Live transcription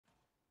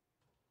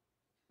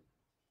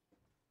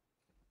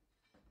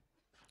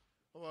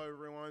Hello,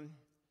 everyone.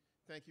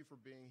 Thank you for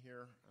being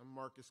here. I'm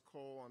Marcus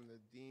Cole. I'm the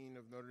Dean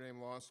of Notre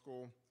Dame Law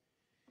School,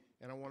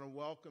 and I want to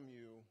welcome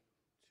you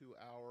to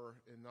our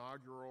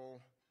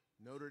inaugural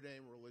Notre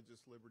Dame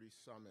Religious Liberty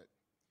Summit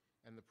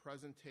and the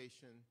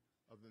presentation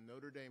of the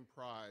Notre Dame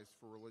Prize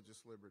for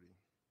Religious Liberty.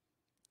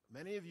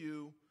 Many of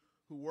you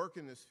who work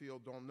in this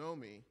field don't know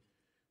me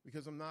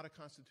because I'm not a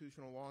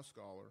constitutional law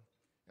scholar,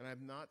 and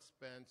I've not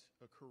spent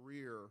a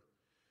career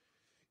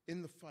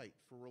in the fight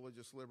for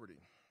religious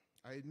liberty.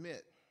 I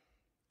admit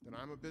that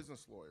I'm a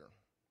business lawyer,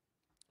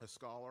 a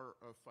scholar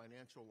of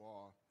financial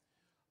law,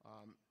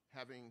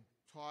 having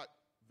taught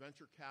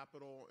venture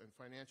capital and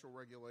financial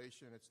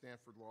regulation at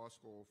Stanford Law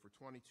School for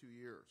 22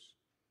 years.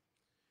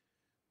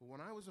 But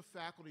when I was a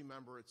faculty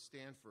member at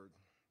Stanford,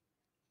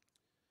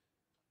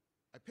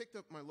 I picked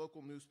up my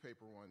local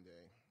newspaper one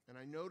day, and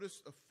I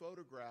noticed a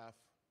photograph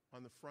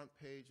on the front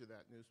page of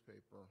that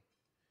newspaper,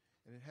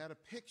 and it had a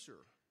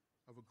picture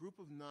of a group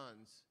of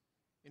nuns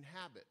in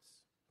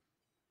habits.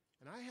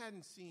 And I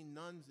hadn't seen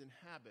nuns in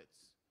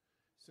habits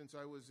since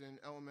I was in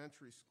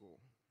elementary school.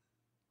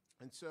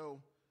 And so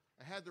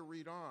I had to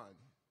read on.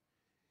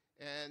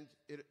 And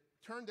it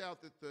turned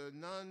out that the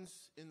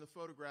nuns in the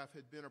photograph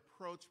had been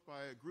approached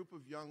by a group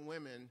of young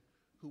women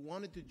who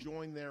wanted to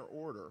join their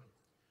order.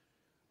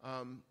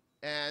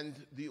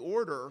 And the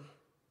order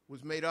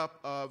was made up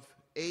of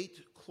 8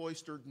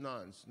 cloistered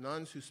nuns,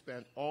 nuns who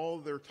spent all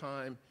their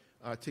time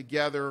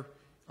together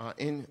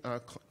in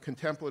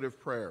contemplative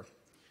prayer.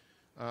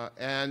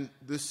 And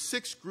this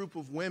 6th group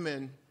of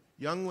women,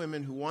 young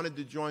women who wanted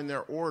to join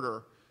their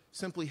order,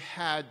 simply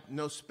had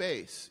no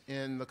space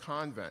in the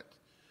convent.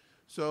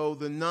 So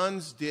the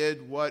nuns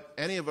did what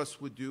any of us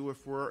would do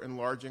if we're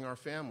enlarging our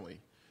family.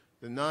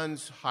 The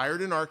nuns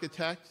hired an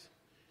architect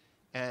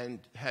and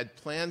had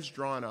plans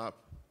drawn up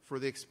for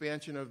the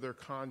expansion of their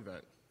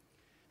convent.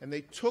 And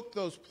they took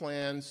those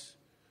plans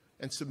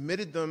and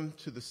submitted them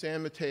to the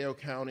San Mateo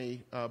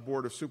County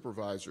Board of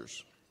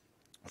Supervisors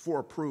for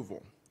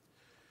approval.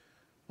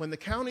 When the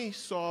county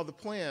saw the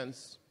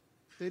plans,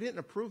 they didn't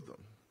approve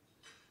them.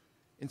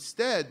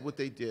 Instead, what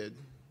they did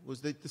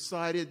was they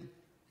decided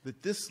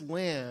that this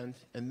land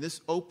and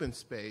this open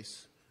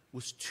space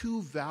was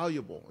too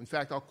valuable. In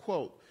fact, I'll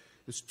quote,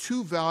 "It was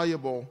too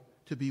valuable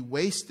to be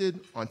wasted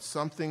on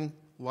something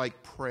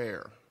like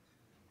prayer."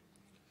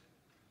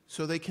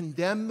 So they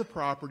condemned the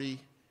property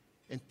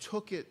and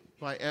took it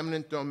by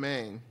eminent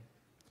domain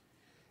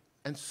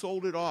and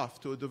sold it off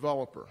to a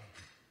developer.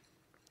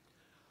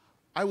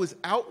 I was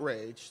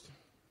outraged,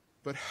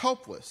 but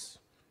helpless.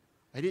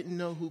 I didn't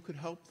know who could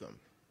help them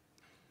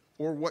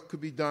or what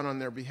could be done on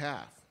their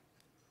behalf.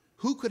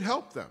 Who could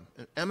help them?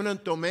 An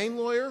eminent domain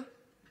lawyer?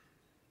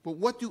 But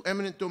what do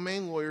eminent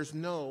domain lawyers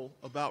know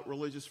about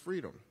religious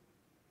freedom?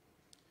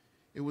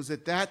 It was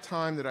at that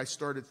time that I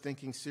started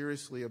thinking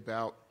seriously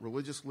about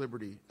religious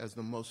liberty as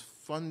the most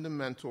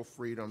fundamental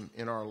freedom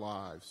in our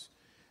lives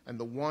and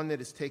the one that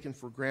is taken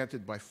for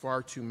granted by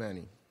far too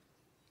many.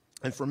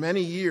 And for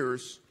many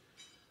years,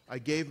 I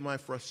gave my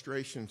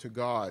frustration to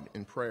God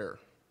in prayer.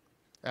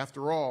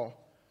 After all,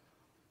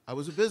 I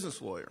was a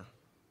business lawyer.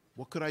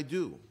 What could I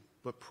do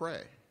but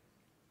pray?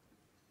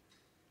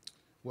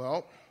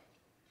 Well,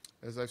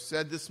 as I've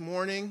said this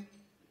morning,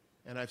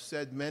 and I've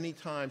said many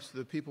times to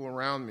the people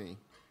around me,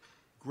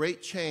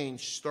 great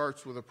change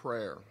starts with a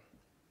prayer.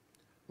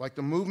 Like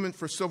the movement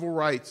for civil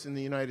rights in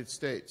the United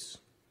States,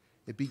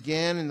 it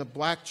began in the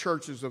black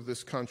churches of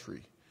this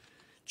country.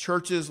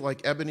 Churches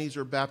like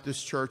Ebenezer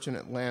Baptist Church in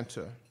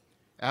Atlanta,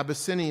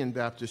 Abyssinian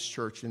Baptist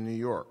Church in New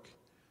York,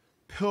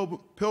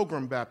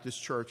 Pilgrim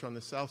Baptist Church on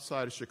the south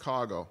side of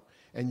Chicago,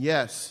 and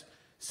yes,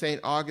 St.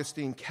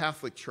 Augustine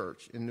Catholic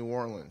Church in New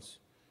Orleans.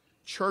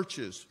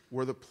 Churches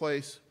were the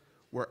place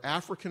where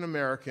African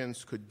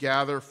Americans could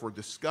gather for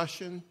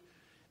discussion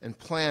and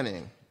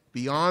planning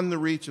beyond the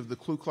reach of the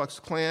Ku Klux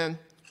Klan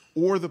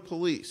or the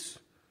police,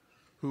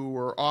 who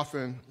were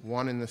often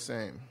one and the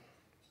same.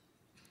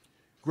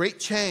 Great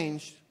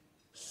change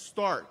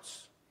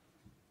starts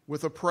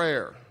with a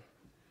prayer.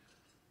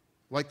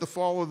 Like the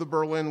fall of the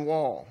Berlin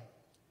Wall.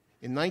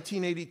 In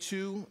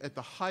 1982, at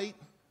the height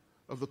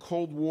of the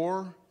Cold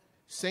War,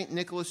 St.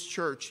 Nicholas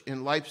Church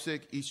in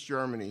Leipzig, East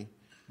Germany,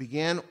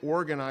 began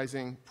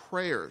organizing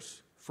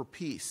prayers for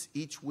peace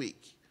each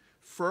week.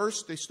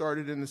 First, they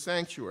started in the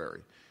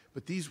sanctuary,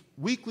 but these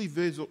weekly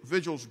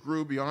vigils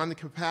grew beyond the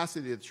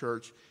capacity of the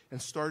church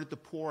and started to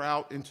pour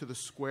out into the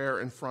square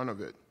in front of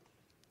it.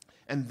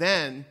 And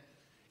then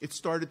it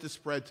started to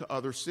spread to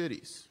other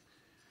cities,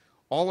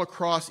 all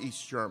across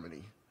East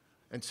Germany,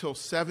 until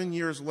 7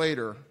 years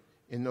later,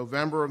 in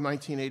November of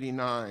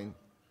 1989,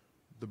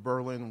 the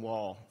Berlin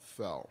Wall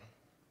fell.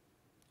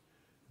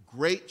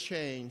 Great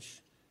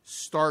change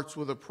starts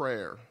with a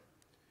prayer,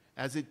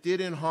 as it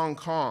did in Hong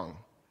Kong,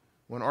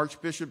 when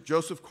Archbishop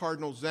Joseph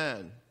Cardinal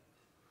Zen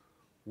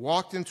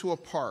walked into a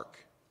park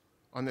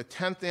on the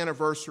 10th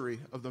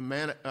anniversary of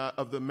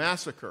the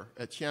massacre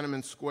at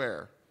Tiananmen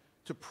Square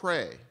to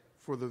pray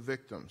for the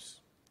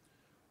victims.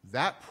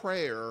 That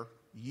prayer,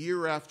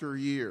 year after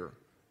year,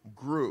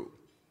 grew,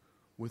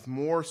 with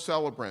more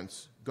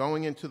celebrants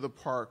going into the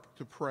park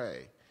to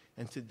pray.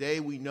 And today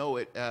we know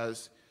it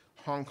as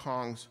Hong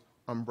Kong's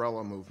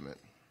umbrella movement.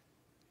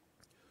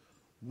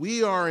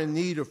 We are in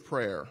need of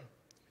prayer.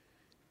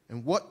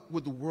 And what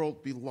would the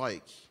world be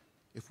like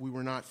if we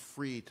were not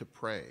free to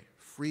pray,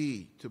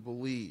 free to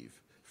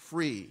believe,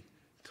 free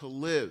to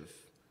live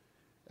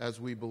as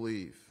we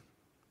believe?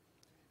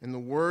 In the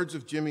words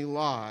of Jimmy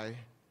Lai,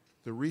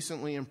 the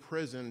recently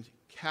imprisoned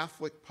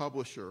Catholic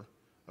publisher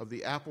of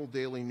the Apple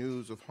Daily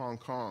News of Hong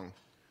Kong,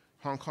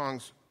 Hong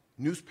Kong's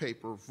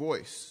newspaper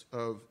voice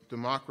of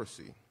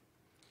democracy,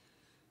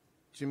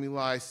 Jimmy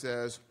Lai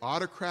says,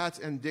 autocrats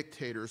and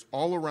dictators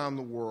all around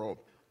the world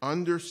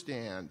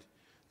understand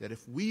that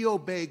if we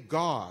obey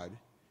God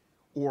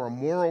or a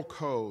moral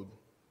code,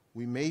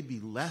 we may be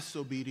less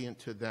obedient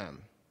to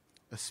them,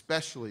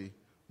 especially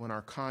when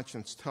our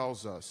conscience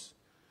tells us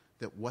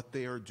that what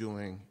they are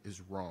doing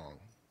is wrong,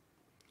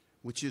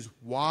 which is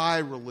why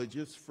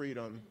religious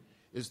freedom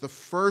is the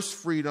first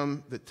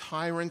freedom that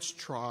tyrants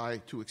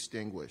try to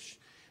extinguish,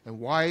 and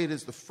why it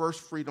is the first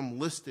freedom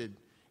listed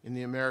in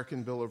the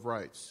American Bill of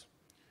Rights.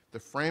 The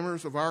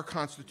framers of our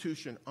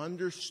Constitution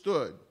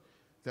understood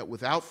that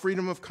without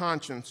freedom of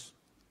conscience,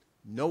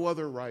 no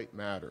other right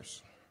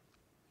matters.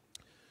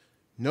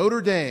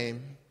 Notre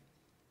Dame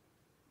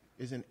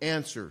is an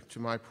answer to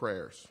my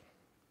prayers.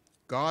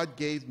 God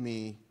gave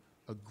me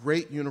a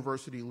great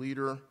university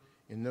leader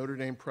in Notre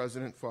Dame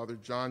President Father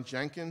John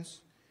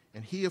Jenkins,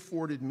 and he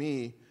afforded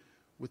me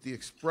with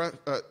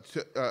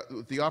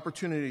the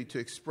opportunity to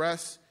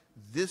express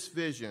this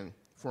vision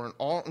for an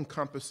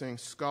all-encompassing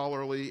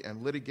scholarly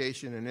and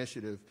litigation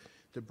initiative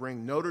to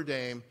bring Notre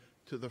Dame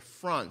to the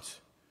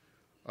front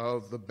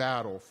of the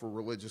battle for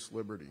religious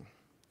liberty.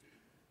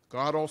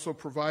 God also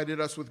provided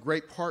us with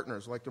great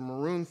partners like the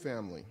Maroon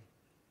family,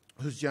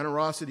 whose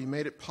generosity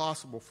made it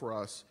possible for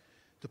us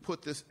to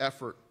put this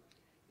effort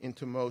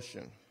into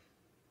motion.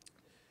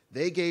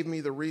 They gave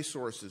me the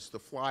resources to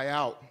fly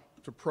out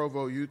to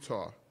Provo,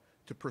 Utah,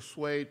 to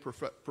persuade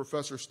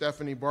Professor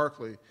Stephanie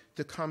Barclay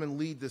to come and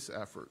lead this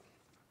effort.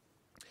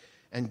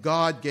 And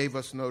God gave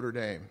us Notre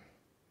Dame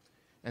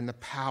and the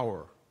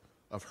power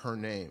of her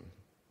name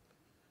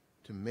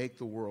to make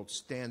the world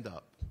stand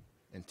up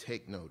and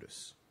take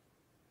notice.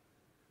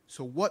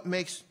 So what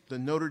makes the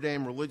Notre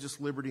Dame Religious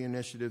Liberty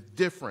Initiative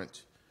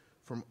different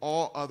from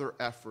all other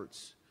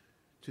efforts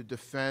to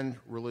defend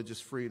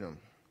religious freedom?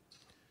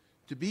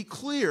 To be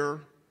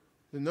clear,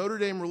 the Notre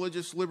Dame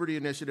Religious Liberty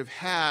Initiative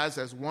has,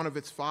 as one of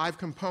its 5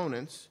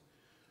 components,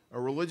 a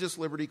religious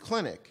liberty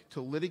clinic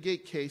to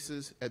litigate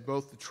cases at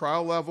both the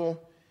trial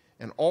level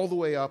and all the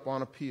way up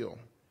on appeal.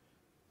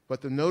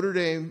 But the Notre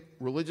Dame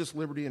Religious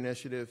Liberty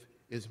Initiative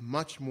is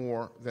much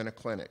more than a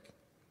clinic.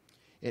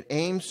 It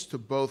aims to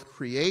both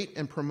create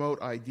and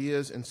promote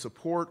ideas in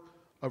support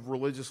of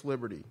religious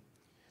liberty,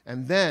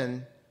 and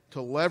then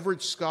to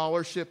leverage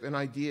scholarship and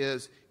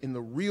ideas in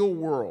the real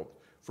world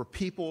for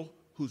people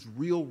whose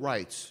real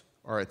rights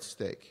are at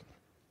stake.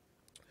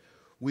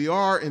 We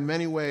are, in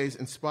many ways,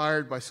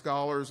 inspired by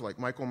scholars like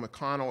Michael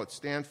McConnell at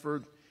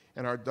Stanford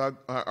and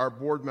our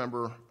board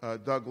member,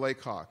 Doug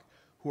Laycock,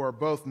 who are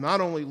both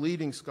not only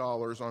leading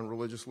scholars on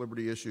religious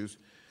liberty issues,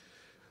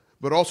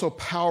 but also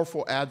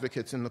powerful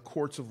advocates in the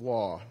courts of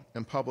law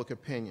and public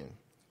opinion.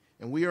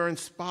 And we are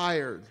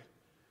inspired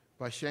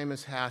by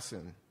Seamus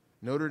Hassan,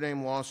 Notre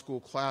Dame Law School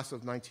class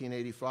of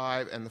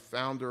 1985 and the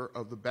founder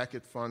of the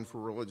Becket Fund for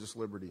Religious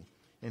Liberty,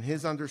 and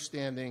his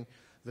understanding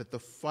that the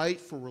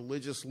fight for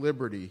religious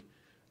liberty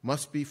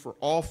must be for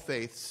all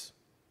faiths,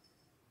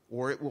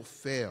 or it will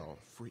fail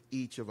for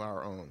each of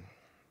our own.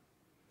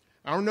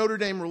 Our Notre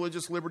Dame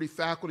Religious Liberty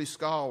faculty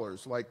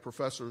scholars, like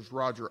Professors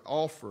Roger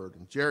Alford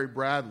and Jerry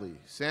Bradley,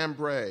 Sam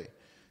Bray,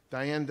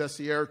 Diane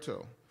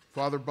Desierto,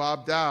 Father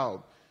Bob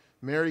Dowd,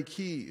 Mary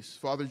Keyes,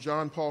 Father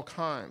John Paul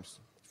Kimes,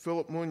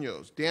 Philip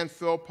Munoz, Dan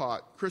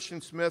Philpott,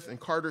 Christian Smith,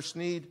 and Carter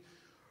Sneed,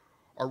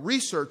 are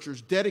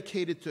researchers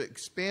dedicated to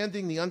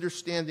expanding the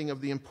understanding of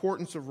the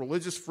importance of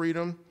religious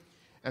freedom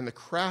and the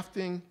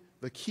crafting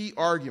the key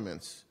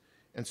arguments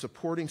and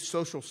supporting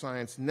social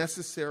science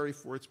necessary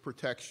for its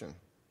protection.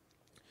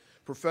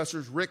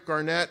 Professors Rick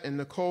Garnett and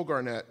Nicole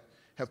Garnett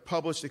have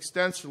published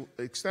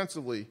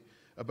extensively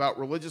about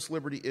religious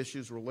liberty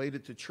issues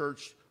related to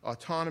church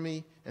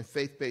autonomy and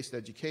faith-based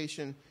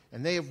education,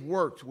 and they have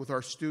worked with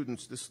our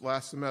students this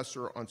last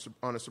semester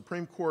on a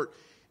Supreme Court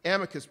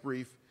amicus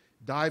brief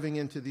diving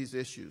into these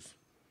issues.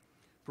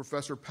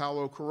 Professor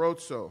Paolo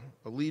Carrozzo,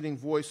 a leading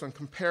voice on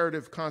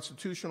comparative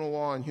constitutional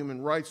law and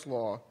human rights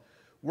law,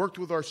 worked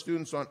with our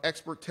students on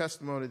expert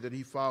testimony that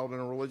he filed in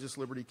a religious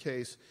liberty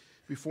case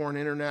before an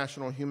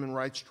international human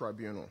rights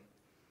tribunal.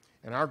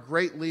 And our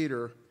great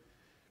leader,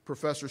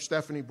 Professor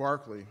Stephanie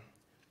Barclay,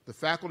 the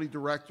faculty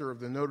director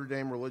of the Notre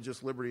Dame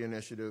Religious Liberty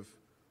Initiative,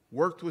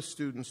 worked with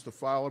students to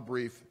file a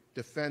brief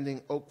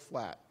defending Oak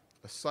Flat,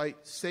 a site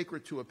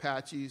sacred to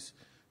Apaches,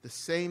 the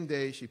same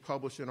day she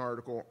published an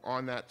article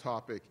on that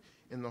topic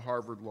in the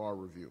Harvard Law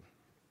Review.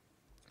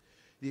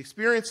 The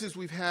experiences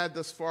we've had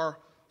thus far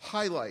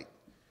highlight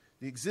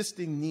the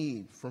existing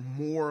need for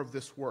more of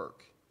this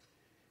work.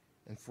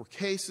 and for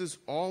cases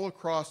all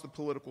across the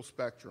political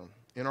spectrum.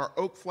 In our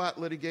Oak Flat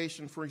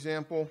litigation, for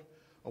example,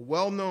 a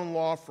well-known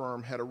law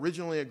firm had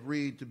originally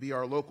agreed to be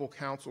our local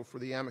counsel for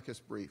the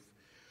amicus brief.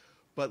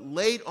 But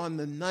late on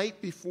the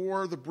night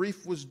before the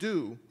brief was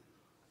due,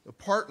 the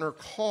partner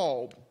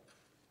called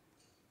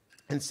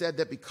and said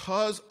that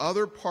because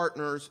other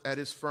partners at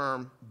his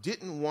firm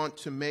didn't want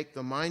to make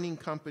the mining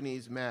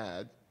companies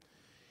mad,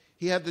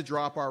 he had to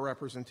drop our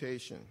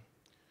representation.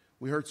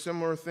 We heard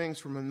similar things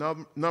from a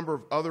number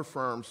of other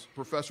firms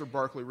Professor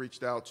Barkley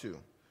reached out to,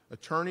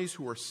 attorneys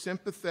who were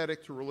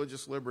sympathetic to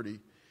religious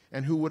liberty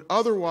and who would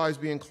otherwise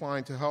be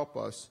inclined to help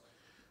us,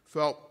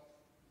 felt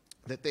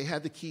that they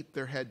had to keep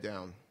their head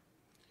down.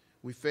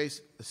 We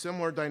faced a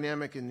similar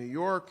dynamic in New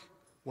York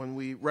when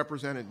we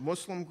represented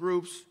Muslim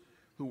groups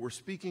who were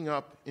speaking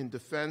up in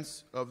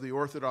defense of the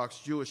Orthodox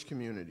Jewish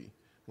community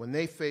when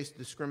they faced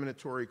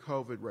discriminatory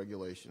COVID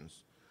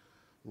regulations.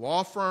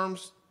 Law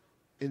firms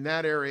in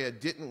that area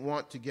didn't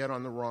want to get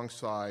on the wrong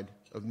side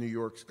of New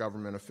York's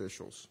government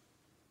officials.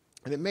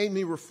 And it made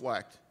me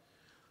reflect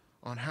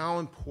on how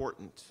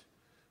important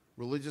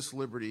the Religious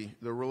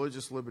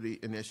Liberty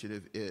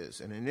Initiative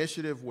is, an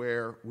initiative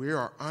where we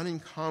are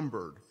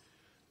unencumbered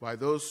by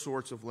those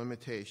sorts of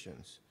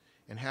limitations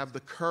and have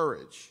the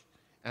courage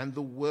and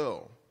the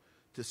will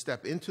to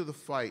step into the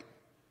fight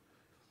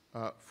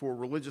for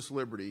religious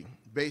liberty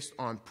based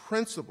on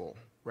principle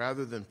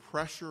rather than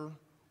pressure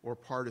or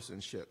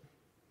partisanship.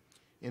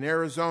 In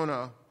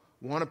Arizona,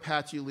 one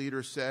Apache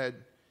leader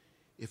said,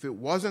 "If it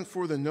wasn't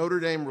for the Notre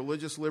Dame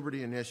Religious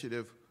Liberty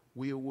Initiative,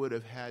 we would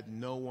have had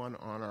no one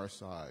on our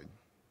side."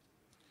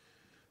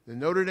 The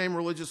Notre Dame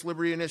Religious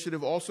Liberty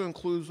Initiative also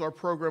includes our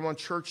program on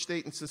church,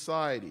 state, and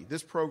society.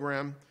 This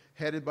program,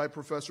 headed by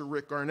Professor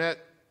Rick Garnett,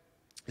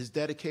 is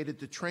dedicated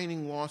to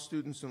training law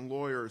students and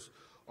lawyers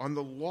on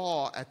the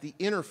law at the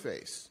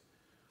interface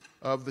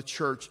of the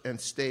church and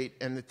state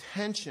and the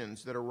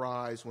tensions that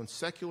arise when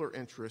secular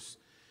interests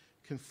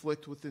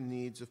conflict with the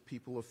needs of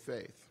people of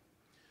faith.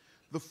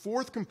 The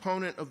fourth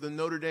component of the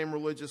Notre Dame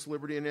Religious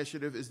Liberty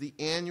Initiative is the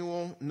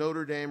annual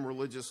Notre Dame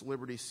Religious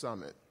Liberty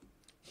Summit.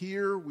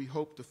 Here, we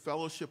hope to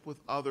fellowship with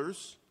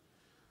others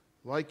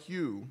like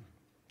you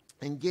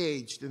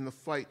engaged in the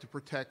fight to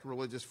protect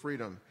religious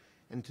freedom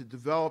and to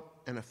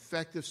develop an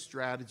effective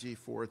strategy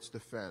for its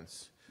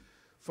defense.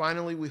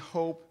 Finally, we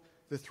hope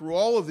that through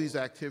all of these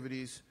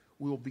activities,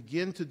 we will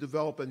begin to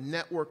develop a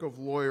network of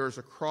lawyers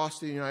across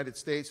the United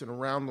States and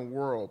around the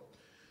world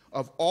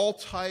of all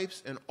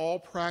types and all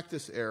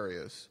practice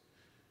areas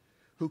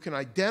who can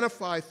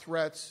identify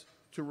threats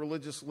to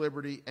religious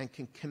liberty and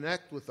can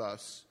connect with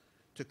us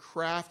to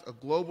craft a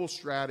global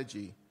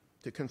strategy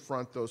to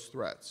confront those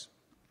threats.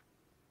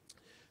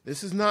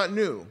 This is not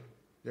new.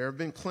 There have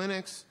been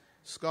clinics,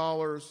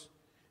 scholars,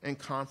 and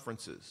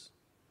conferences.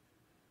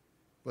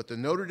 But the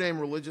Notre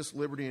Dame Religious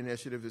Liberty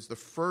Initiative is the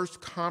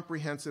first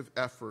comprehensive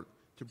effort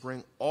to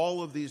bring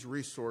all of these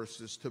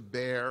resources to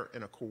bear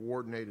in a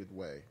coordinated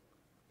way.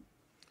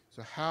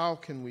 So how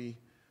can we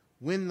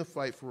win the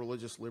fight for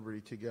religious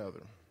liberty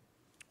together?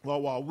 Well,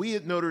 while we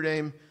at Notre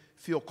Dame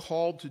feel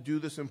called to do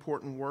this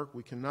important work,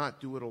 we cannot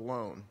do it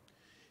alone.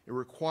 It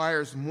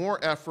requires more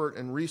effort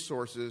and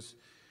resources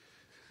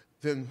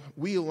than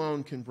we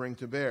alone can bring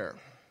to bear.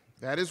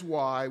 That is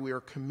why we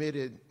are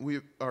committed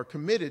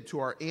to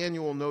our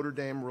annual Notre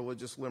Dame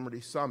Religious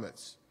Liberty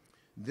Summits.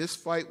 This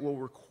fight will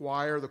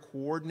require the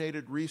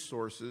coordinated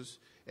resources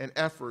and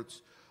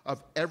efforts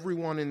of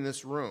everyone in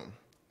this room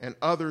and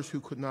others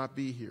who could not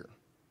be here.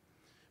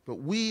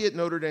 But we at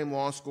Notre Dame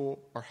Law School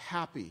are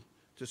happy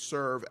to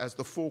serve as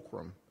the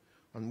fulcrum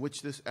on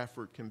which this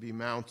effort can be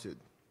mounted.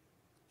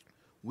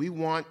 We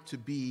want to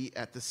be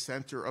at the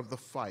center of the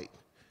fight,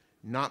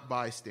 not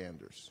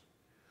bystanders.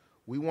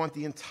 We want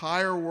the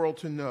entire world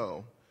to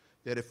know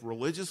that if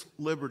religious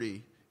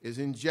liberty is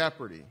in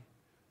jeopardy,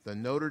 the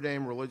Notre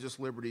Dame Religious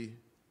Liberty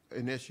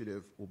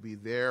Initiative will be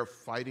there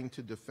fighting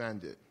to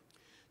defend it.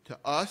 To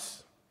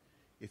us,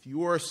 if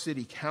you are a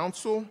city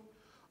council,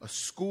 a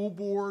school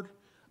board,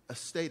 a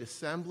state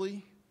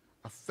assembly,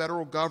 a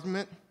federal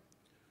government,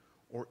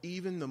 or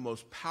even the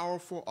most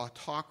powerful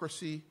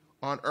autocracy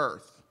on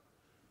earth,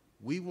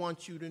 we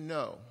want you to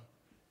know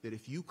that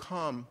if you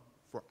come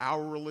for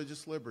our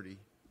religious liberty,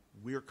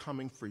 we're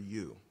coming for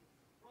you.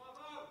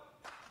 Bravo.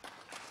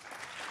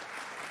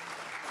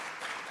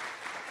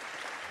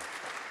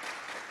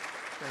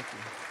 Thank you.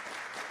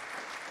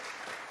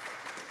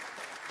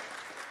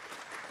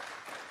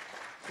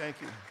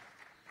 Thank you.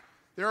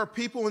 There are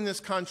people in this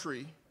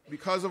country,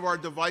 because of our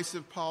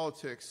divisive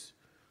politics,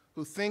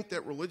 who think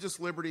that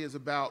religious liberty is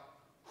about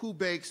who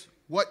bakes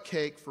what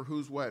cake for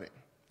whose wedding.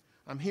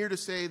 I'm here to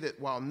say that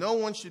while no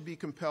one should be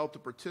compelled to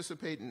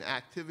participate in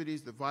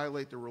activities that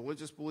violate their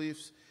religious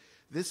beliefs,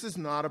 this is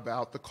not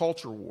about the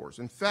culture wars.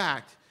 In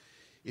fact,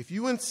 if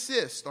you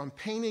insist on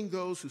painting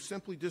those who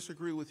simply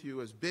disagree with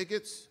you as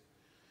bigots,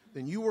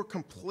 then you are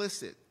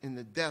complicit in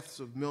the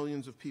deaths of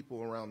millions of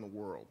people around the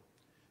world.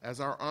 As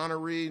our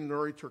honoree,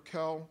 Nuri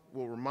Turkel,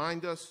 will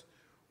remind us,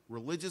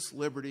 religious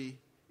liberty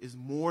is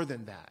more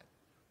than that.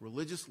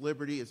 Religious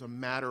liberty is a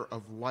matter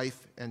of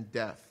life and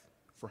death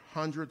for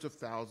hundreds of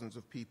thousands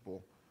of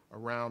people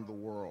around the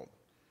world.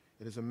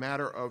 It is a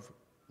matter of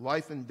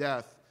life and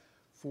death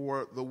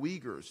for the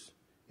Uyghurs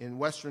in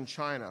Western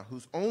China,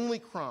 whose only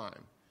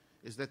crime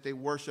is that they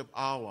worship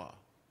Allah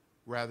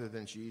rather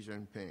than Xi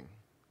Jinping.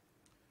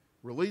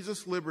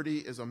 Religious liberty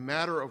is a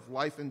matter of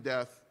life and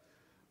death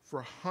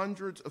for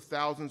hundreds of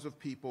thousands of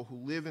people who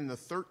live in the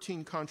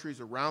 13 countries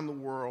around the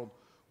world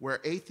where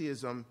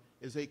atheism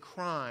is a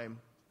crime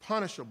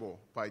punishable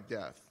by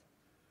death.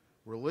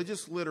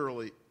 Religious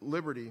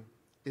liberty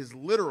is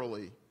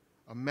literally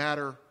a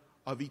matter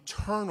of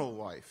eternal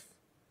life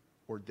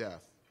or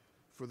death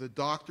for the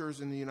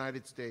doctors in the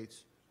United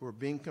States who are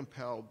being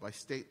compelled by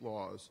state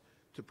laws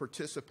to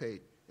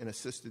participate in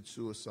assisted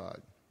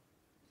suicide.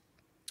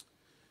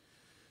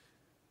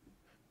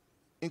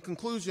 In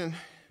conclusion,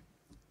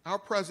 our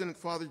president,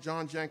 Father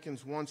John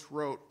Jenkins, once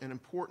wrote an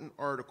important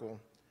article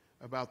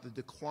about the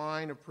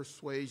decline of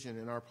persuasion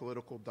in our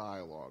political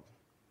dialogue.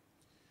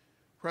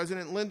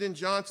 President Lyndon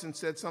Johnson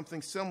said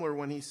something similar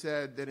when he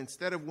said that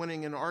instead of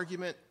winning an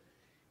argument,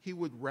 he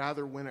would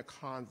rather win a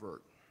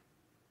convert.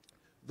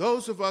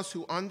 Those of us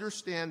who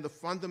understand the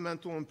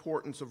fundamental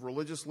importance of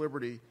religious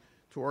liberty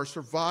to our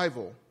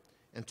survival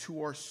and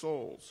to our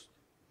souls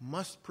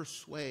must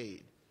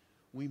persuade.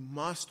 We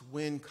must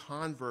win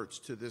converts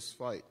to this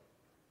fight.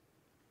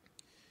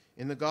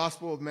 In the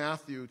Gospel of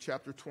Matthew,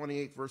 chapter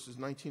 28, verses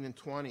 19 and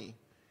 20,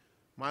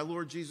 my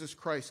Lord Jesus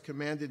Christ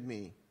commanded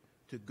me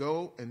to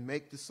go and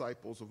make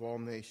disciples of all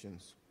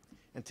nations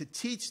and to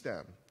teach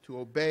them to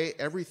obey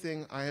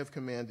everything I have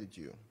commanded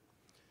you.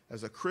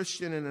 As a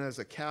Christian and as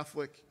a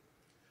Catholic,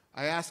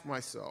 I ask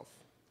myself,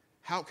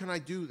 how can I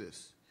do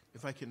this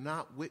if I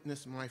cannot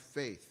witness my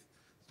faith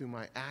through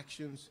my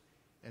actions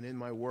and in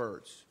my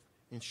words?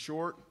 In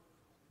short,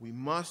 we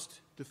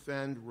must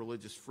defend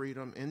religious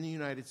freedom in the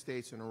United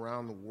States and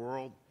around the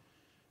world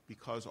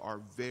because our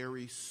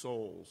very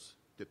souls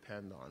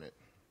depend on it.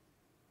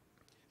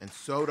 And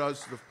so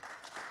does the...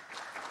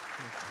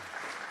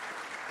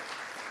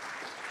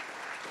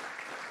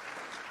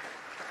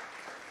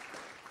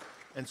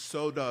 and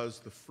so does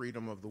the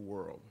freedom of the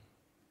world.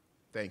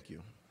 Thank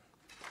you.